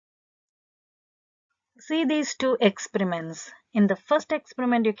See these two experiments. In the first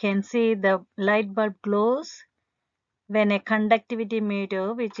experiment, you can see the light bulb glows when a conductivity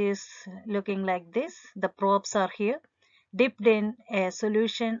meter, which is looking like this, the probes are here, dipped in a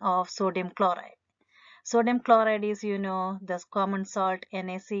solution of sodium chloride. Sodium chloride is, the common salt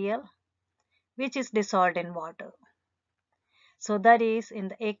NaCl, which is dissolved in water. So that is in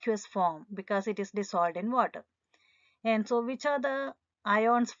the aqueous form because it is dissolved in water. And so which are the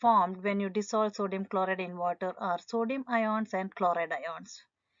ions formed when you dissolve sodium chloride in water are sodium ions and chloride ions.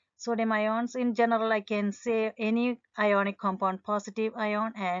 Sodium ions in general, I can say any ionic compound, positive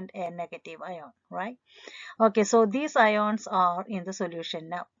ion and a negative ion, right? Okay, so these ions are in the solution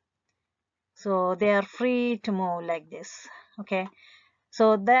now. So they are free to move like this, okay?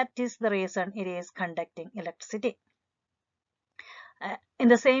 So that is the reason it is conducting electricity. In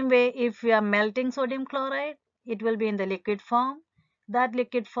the same way, if we are melting sodium chloride, it will be in the liquid form. That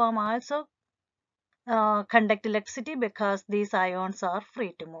liquid form also conduct electricity because these ions are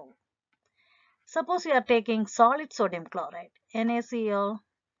free to move. Suppose you are taking solid sodium chloride, NaCl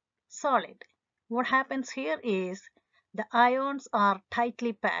solid. What happens here is the ions are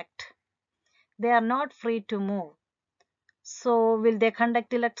tightly packed. They are not free to move. So will they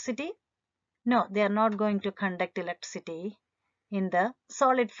conduct electricity? No, they are not going to conduct electricity in the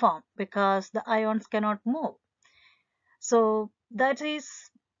solid form because the ions cannot move. So that is,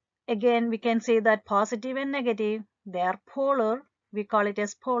 again, we can say that positive and negative, they are polar. We call it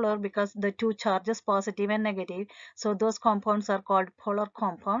as polar because the two charges, positive and negative. So those compounds are called polar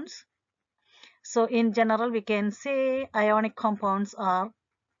compounds. So in general, we can say ionic compounds are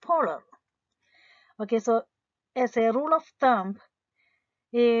polar. Okay, so as a rule of thumb,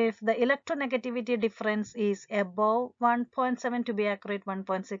 if the electronegativity difference is above 1.7, to be accurate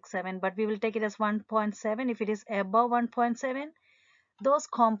 1.67, but we will take it as 1.7. If it is above 1.7, those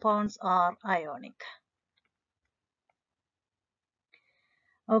compounds are ionic.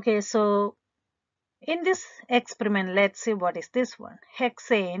 Okay, so in this experiment, let's see what is this one.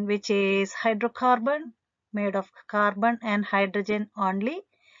 Hexane, which is hydrocarbon made of carbon and hydrogen only,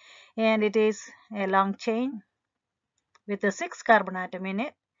 and it is a long chain with a 6 carbon atom in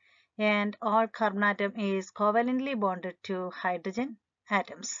it, and all carbon atom is covalently bonded to hydrogen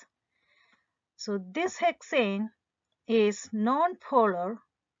atoms. So this hexane is non-polar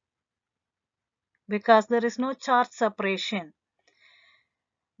because there is no charge separation.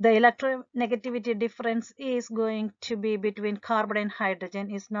 The electronegativity difference is going to be between carbon and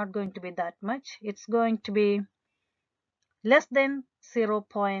hydrogen is not going to be that much. It's going to be less than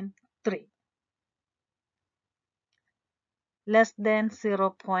 0.3. Less than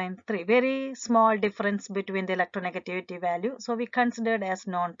 0.3. Very small difference between the electronegativity value. So we considered as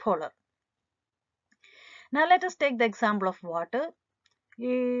non-polar. Now let us take the example of water.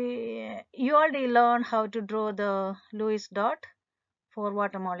 You already learned how to draw the Lewis dot for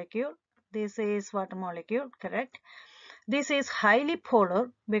water molecule. This is water molecule, correct? This is highly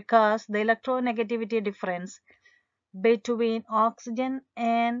polar because the electronegativity difference between oxygen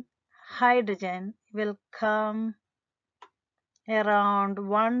and hydrogen will come around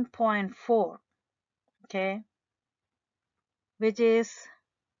 1.4, okay, which is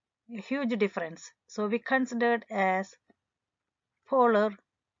a huge difference. So we considered as polar,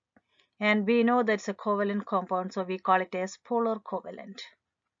 and we know that's a covalent compound, so we call it as polar covalent.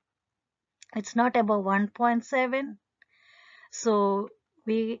 It's not above 1.7. So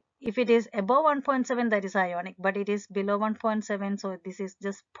if it is above 1.7, that is ionic, but it is below 1.7, so this is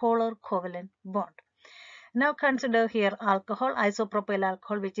just polar covalent bond. Now consider here alcohol, isopropyl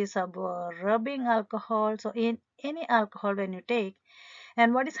alcohol, which is a rubbing alcohol. So in any alcohol when you take,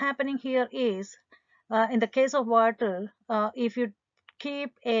 and what is happening here is, in the case of water, if you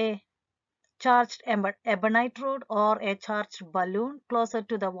keep a charged ebonite rod or a charged balloon closer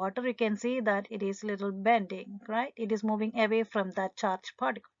to the water, you can see that it is little bending, right? It is moving away from that charged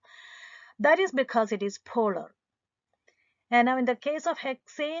particle. That is because it is polar. And now in the case of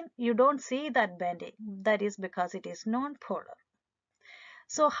hexane, you don't see that bending. That is because it is non-polar.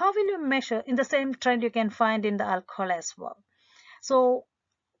 So how will you measure? In the same trend you can find in the alcohol as well. So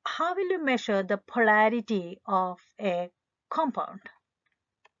how will you measure the polarity of a compound?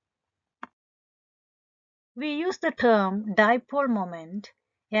 We use the term dipole moment,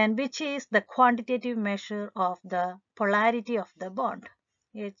 and which is the quantitative measure of the polarity of the bond,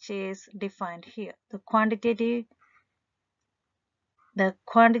 which is defined here. The quantitative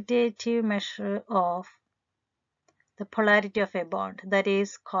measure of the polarity of a bond, that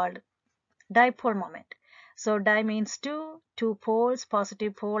is called dipole moment. So di means two poles,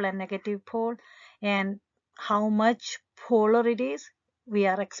 positive pole and negative pole, and how much polar it is. we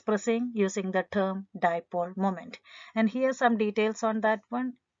are expressing using the term dipole moment. And here some details on that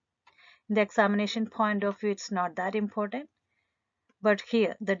one. In the examination point of view, it's not that important. But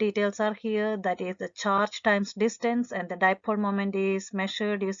here, the details are here. That is the charge times distance, and the dipole moment is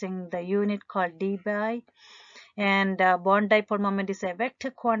measured using the unit called dBi. And bond dipole moment is a vector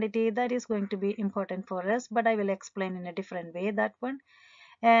quantity that is going to be important for us, but I will explain in a different way that one.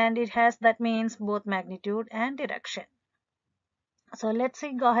 And it has, that means, both magnitude and direction. So let's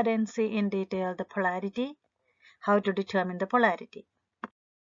go ahead and see in detail the polarity, how to determine the polarity.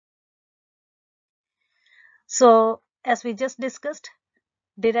 So as we just discussed,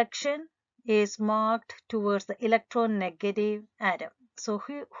 direction is marked towards the electronegative atom. So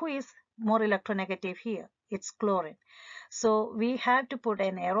who is more electronegative here? It's chlorine. So we have to put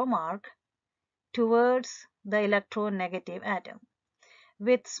an arrow mark towards the electronegative atom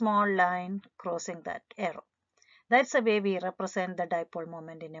with small line crossing that arrow. That's the way we represent the dipole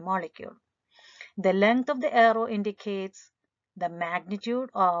moment in a molecule. The length of the arrow indicates the magnitude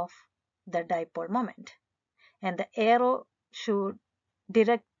of the dipole moment, and the arrow should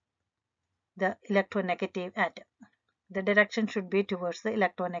direct the electronegative atom. The direction should be towards the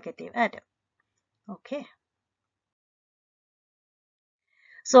electronegative atom. Okay.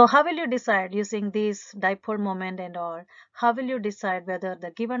 So how will you decide, using this dipole moment and all, how will you decide whether the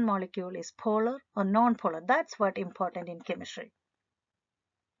given molecule is polar or non-polar? That's what important in chemistry.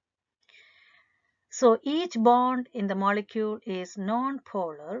 So each bond in the molecule is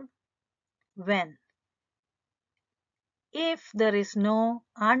non-polar when if there is no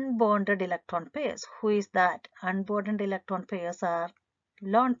unbonded electron pairs. Who is that? Unbonded electron pairs are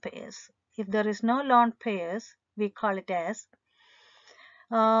lone pairs. If there is no lone pairs, we call it as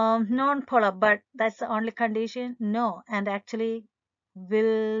non-polar, but that's the only condition? No, and actually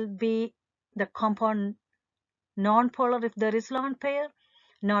will be the compound non-polar if there is lone pair?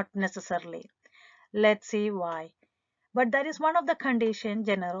 Not necessarily. Let's see why. But that is one of the condition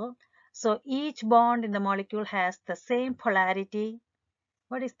general. So each bond in the molecule has the same polarity.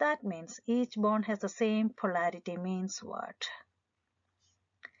 What is that means? Each bond has the same polarity means what?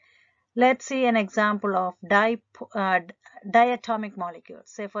 Let's see an example of diatomic molecules.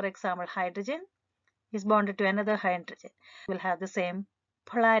 Say for example, hydrogen is bonded to another hydrogen. Will have the same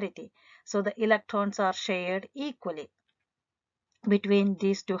polarity. So the electrons are shared equally between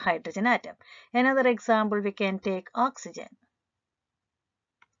these two hydrogen atoms. Another example, we can take oxygen.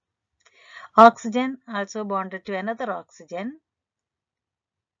 Oxygen also bonded to another oxygen.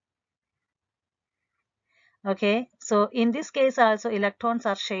 Okay, so in this case also electrons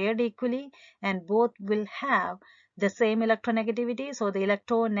are shared equally and both will have the same electronegativity. So the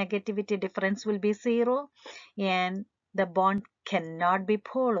electronegativity difference will be 0 and the bond cannot be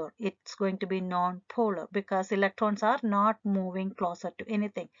polar. It's going to be non-polar because electrons are not moving closer to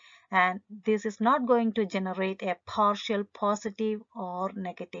anything, and this is not going to generate a partial positive or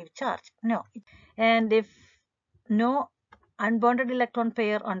negative charge. No. And if no unbonded electron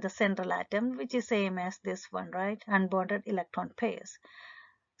pair on the central atom, which is same as this one, right? Unbonded electron pairs.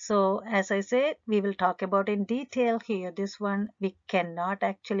 So as I said, we will talk about in detail here. This one we cannot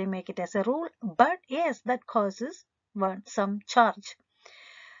actually make it as a rule, but yes, that causes some charge.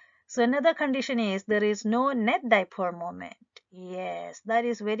 So another condition is there is no net dipole moment. Yes, that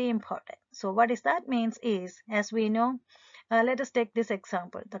is very important. So what is that means is, as we know, let us take this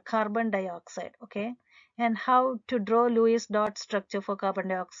example, the carbon dioxide, okay? And how to draw Lewis dot structure for carbon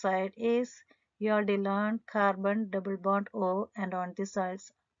dioxide is, you already learned carbon double bond O, and on this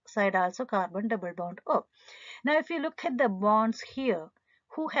side also carbon double bond O. Now if you look at the bonds here,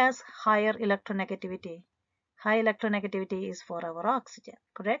 who has higher electronegativity? High electronegativity is for our oxygen,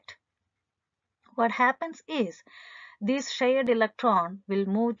 correct? What happens is this shared electron will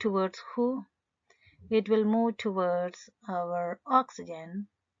move towards who? It will move towards our oxygen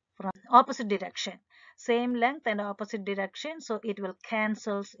from opposite direction. Same length and opposite direction, so it will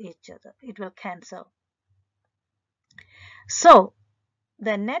cancel each other. It will cancel. So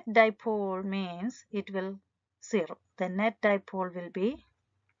the net dipole means it will 0. The net dipole will be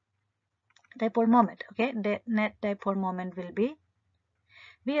dipole moment. Okay, the net dipole moment will be,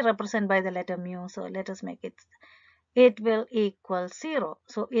 we represent by the letter mu, so let us make it will equal 0.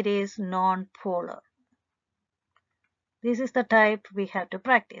 So it is non-polar. This is the type we have to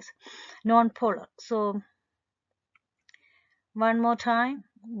practice, non-polar. So one more time,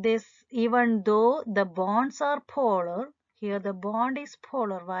 this, even though the bonds are polar, here the bond is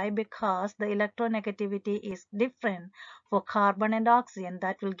polar. Why? Because the electronegativity is different for carbon and oxygen.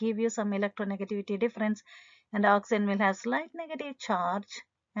 That will give you some electronegativity difference, and oxygen will have slight negative charge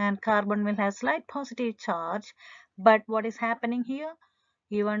and carbon will have slight positive charge. But what is happening here?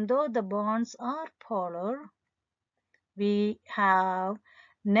 even though the bonds are polar, we have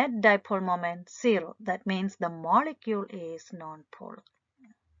net dipole moment 0. That means the molecule is non-polar.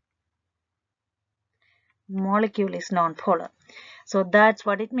 Molecule is non-polar. So that's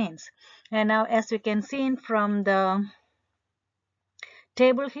what it means. And now as we can see from the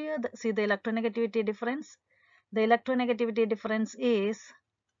table here, see the electronegativity difference. The electronegativity difference is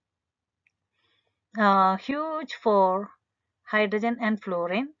huge for hydrogen and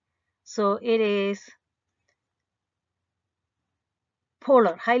fluorine. So it is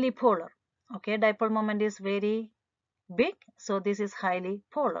polar, highly polar. Okay, dipole moment is very big, so this is highly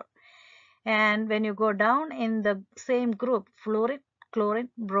polar. And when you go down in the same group, fluorine, chlorine,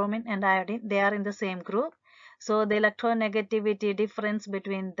 bromine, and iodine, they are in the same group. So the electronegativity difference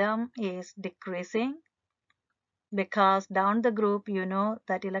between them is decreasing, because down the group, you know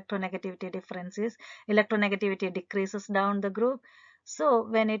that electronegativity decreases down the group. So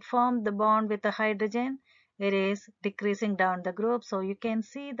when it formed the bond with the hydrogen, it is decreasing down the group. So you can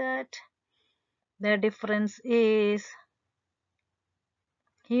see that the difference is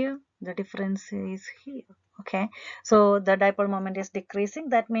here, the difference is here. Okay, so the dipole moment is decreasing.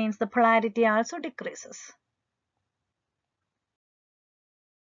 That means the polarity also decreases.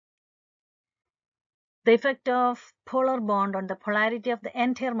 The effect of polar bond on the polarity of the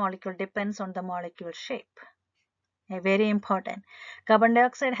entire molecule depends on the molecule shape. Very important. Carbon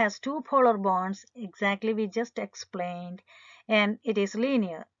dioxide has two polar bonds, exactly we just explained, and it is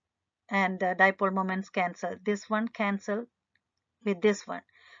linear, and the dipole moments cancel. This one cancel with this one.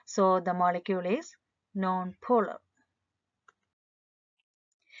 So the molecule is non-polar.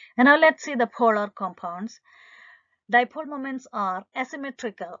 And now let's see the polar compounds. Dipole moments are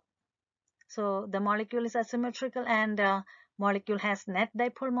asymmetrical. So the molecule is asymmetrical, and molecule has net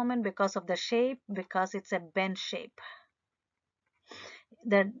dipole moment because of the shape, because it's a bend shape.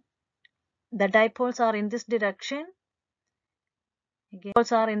 The dipoles are in this direction. Again,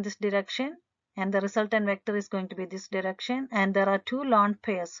 dipoles are in this direction, and the resultant vector is going to be this direction. And there are two lone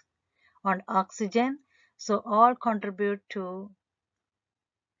pairs on oxygen. So all contribute to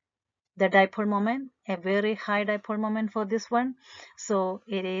the dipole moment, a very high dipole moment for this one. So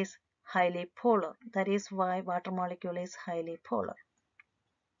it is highly polar. That is why water molecule is highly polar.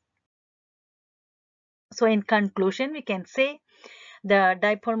 So in conclusion, we can say the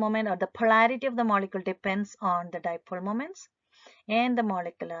dipole moment or the polarity of the molecule depends on the dipole moments and the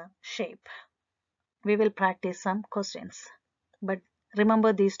molecular shape. We will practice some questions, but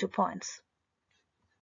remember these 2 points.